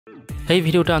Hey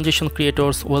video transition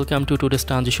creators, welcome to today's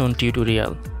transition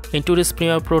tutorial. In today's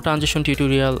Premiere Pro transition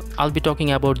tutorial, I'll be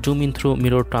talking about zoom in through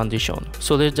mirror transition.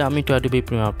 So let's jump into Adobe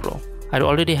Premiere Pro. I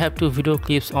already have 2 video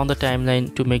clips on the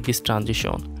timeline to make this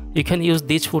transition. You can use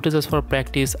these footages for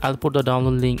practice. I'll put the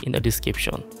download link in the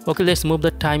description. Okay, let's move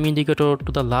the time indicator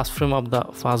to the last frame of the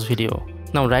first video.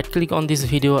 Now right click on this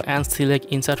video and select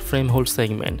insert frame hold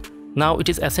segment. Now it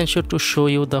is essential to show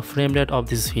you the frame rate of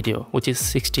this video, which is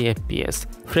 60 fps.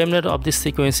 Frame rate of this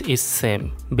sequence is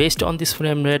same. Based on this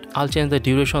frame rate, I'll change the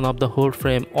duration of the whole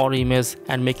frame or image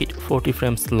and make it 40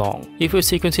 frames long. If your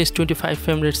sequence is 25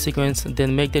 frame rate sequence,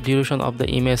 then make the duration of the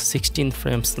image 16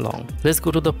 frames long. Let's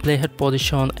go to the playhead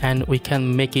position and we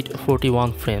can make it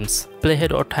 41 frames.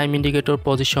 Playhead or time indicator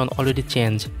position already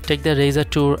changed. Take the razor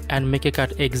tool and make a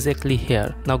cut exactly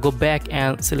here. Now go back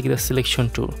and select the selection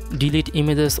tool. Delete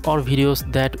images or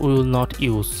videos that we will not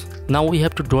use. Now we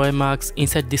have to draw a mask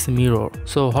inside this mirror.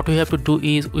 So what we have to do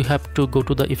is we have to go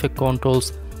to the effect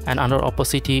controls and under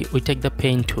opacity we take the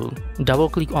pen tool. Double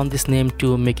click on this name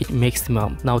to make it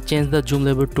maximum. Now change the zoom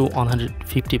level to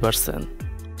 150%.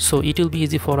 So it will be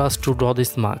easy for us to draw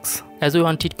these marks. As we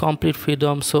wanted complete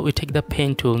freedom, so we take the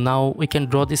pen tool. Now we can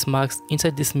draw these marks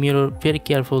inside this mirror very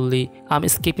carefully. I'm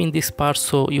skipping this part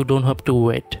so you don't have to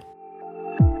wait.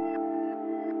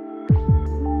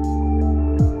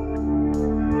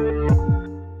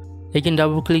 Again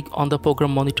double click on the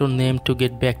program monitor name to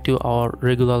get back to our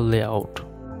regular layout.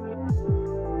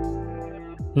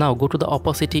 Now go to the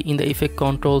opacity in the effect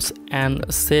controls and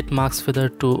set mask feather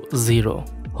to 0.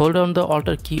 Hold down the Alt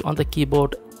key on the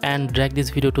keyboard and drag this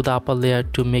video to the upper layer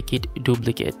to make it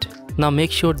duplicate. Now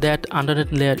make sure that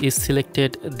underneath layer is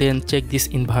selected, then check this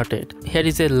inverted. Here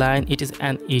is a line, it is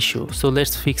an issue, so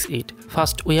let's fix it.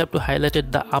 First we have to highlight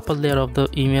the upper layer of the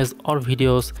image or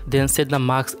videos, then set the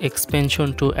mask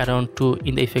expansion to around 2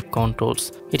 in the effect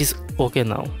controls. It is okay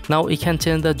now. Now we can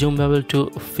change the zoom level to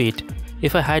fit.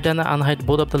 If I hide and unhide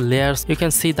both of the layers, you can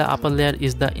see the upper layer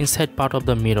is the inside part of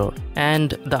the mirror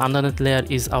and the underneath layer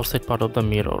is outside part of the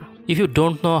mirror. If you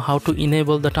don't know how to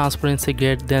enable the transparency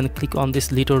grade, then click on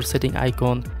this little setting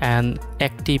icon and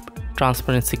active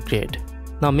transparency grade.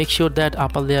 Now make sure that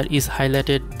upper layer is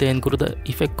highlighted, then go to the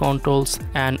effect controls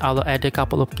and I'll add a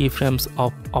couple of keyframes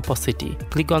of opacity.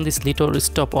 Click on this little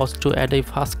stopwatch to add a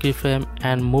fast keyframe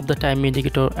and move the time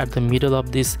indicator at the middle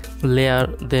of this layer,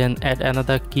 then add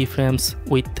another keyframes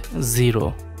with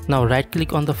 0. Now right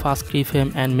click on the fast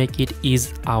keyframe and make it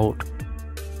ease out.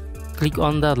 Click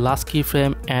on the last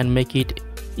keyframe and make it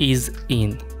ease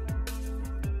in.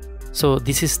 So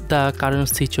this is the current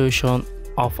situation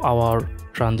of our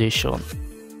transition.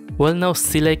 Well, now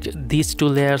select these 2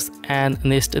 layers and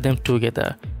nest them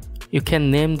together. You can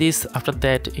name this, after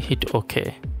that hit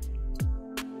OK.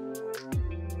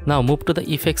 Now move to the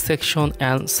effects section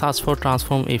and search for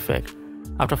transform effect.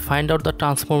 After find out the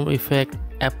transform effect,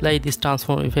 apply this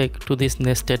transform effect to this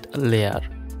nested layer.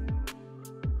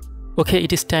 Okay,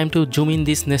 it is time to zoom in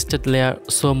this nested layer,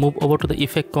 so move over to the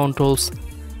effect controls.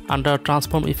 Under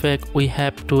transform effect, we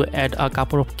have to add a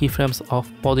couple of keyframes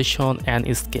of position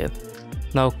and scale.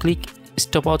 Now click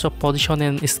stopwatch of position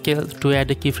and scale to add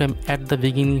a keyframe at the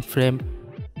beginning frame.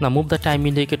 Now move the time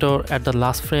indicator at the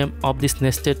last frame of this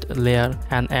nested layer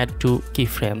and add 2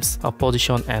 keyframes of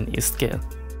position and scale.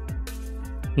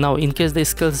 Now increase the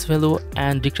scales value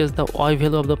and decrease the Y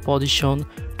value of the position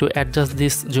to adjust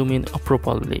this zoom in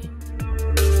properly.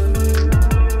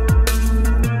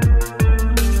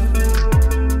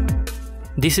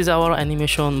 This is our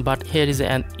animation, but here is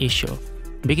an issue.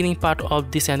 Beginning part of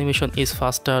this animation is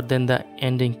faster than the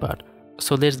ending part.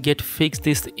 So let's fix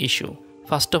this issue.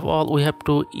 First of all, we have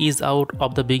to ease out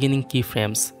of the beginning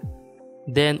keyframes.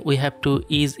 Then we have to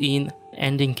ease in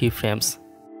ending keyframes.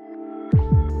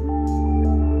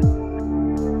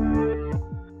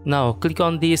 Now click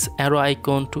on this arrow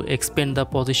icon to expand the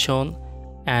position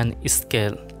and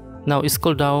scale. Now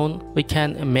scroll down, we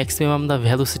can maximum the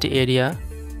velocity area.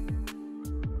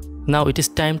 Now it is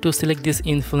time to select this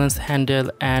influence handle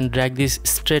and drag this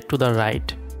straight to the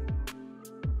right.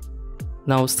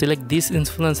 Now select this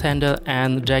influence handle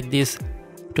and drag this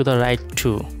to the right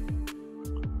too.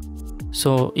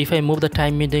 So if I move the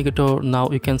time indicator, now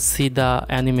you can see the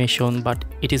animation, but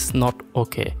it is not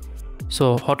okay.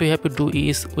 So what we have to do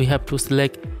is we have to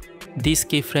select this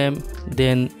keyframe,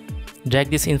 then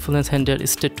drag this influence handle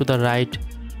straight to the right,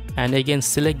 and again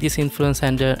select this influence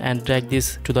handle and drag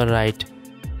this to the right.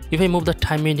 If I move the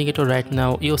time indicator right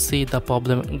now, you'll see the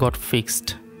problem got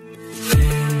fixed.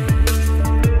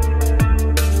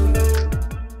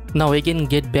 Now again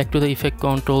get back to the effect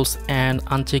controls and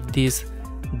uncheck this,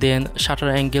 then shutter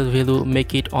angle value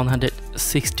make it 100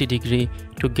 60 degrees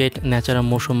to get natural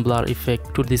motion blur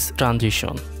effect to this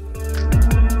transition.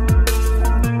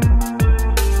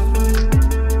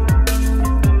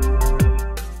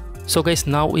 So guys,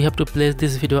 now we have to place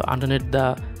this video underneath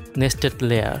the nested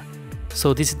layer.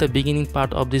 So this is the beginning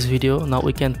part of this video. Now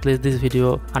we can place this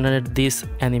video underneath this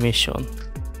animation.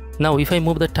 Now if I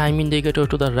move the time indicator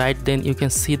to the right, then you can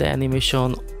see the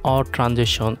animation or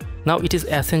transition. Now it is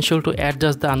essential to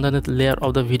adjust the underneath layer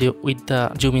of the video with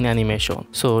the zoom in animation.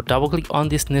 So double click on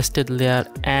this nested layer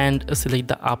and select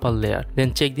the upper layer.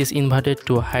 Then check this inverted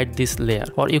to hide this layer,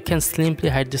 or you can simply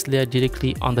hide this layer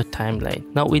directly on the timeline.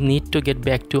 Now we need to get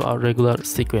back to our regular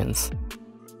sequence.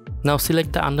 Now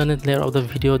select the underneath layer of the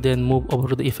video, then move over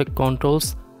to the effect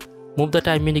controls. Move the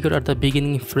time indicator at the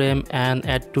beginning frame and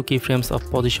add 2 keyframes of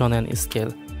position and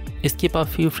scale. Skip a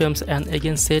few frames and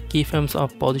again set keyframes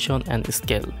of position and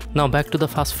scale. Now back to the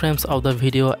first frames of the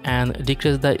video and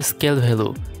decrease the scale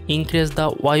value. Increase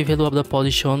the Y value of the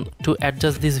position to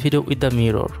adjust this video with the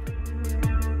mirror.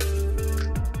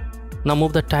 Now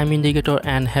move the time indicator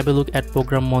and have a look at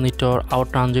program monitor. Our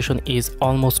transition is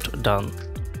almost done.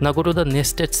 Now go to the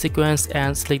nested sequence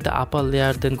and select the upper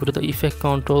layer, then go to the effect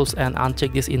controls and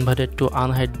uncheck this inverted to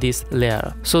unhide this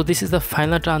layer. So this is the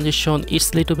final transition.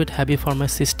 It's a little bit heavy for my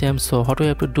system, so what we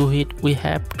have to do it, we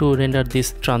have to render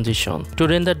this transition. To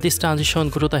render this transition,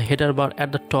 go to the header bar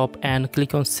at the top and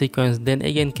click on sequence, then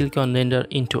again click on render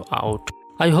into out.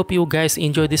 I hope you guys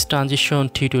enjoy this transition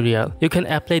tutorial. You can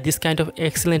apply this kind of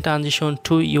excellent transition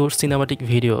to your cinematic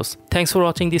videos. Thanks for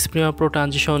watching this Premiere Pro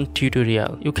transition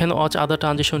tutorial. You can watch other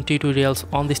transition tutorials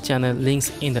on this channel,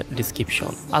 links in the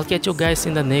description. I'll catch you guys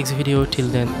in the next video. Till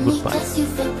then, goodbye.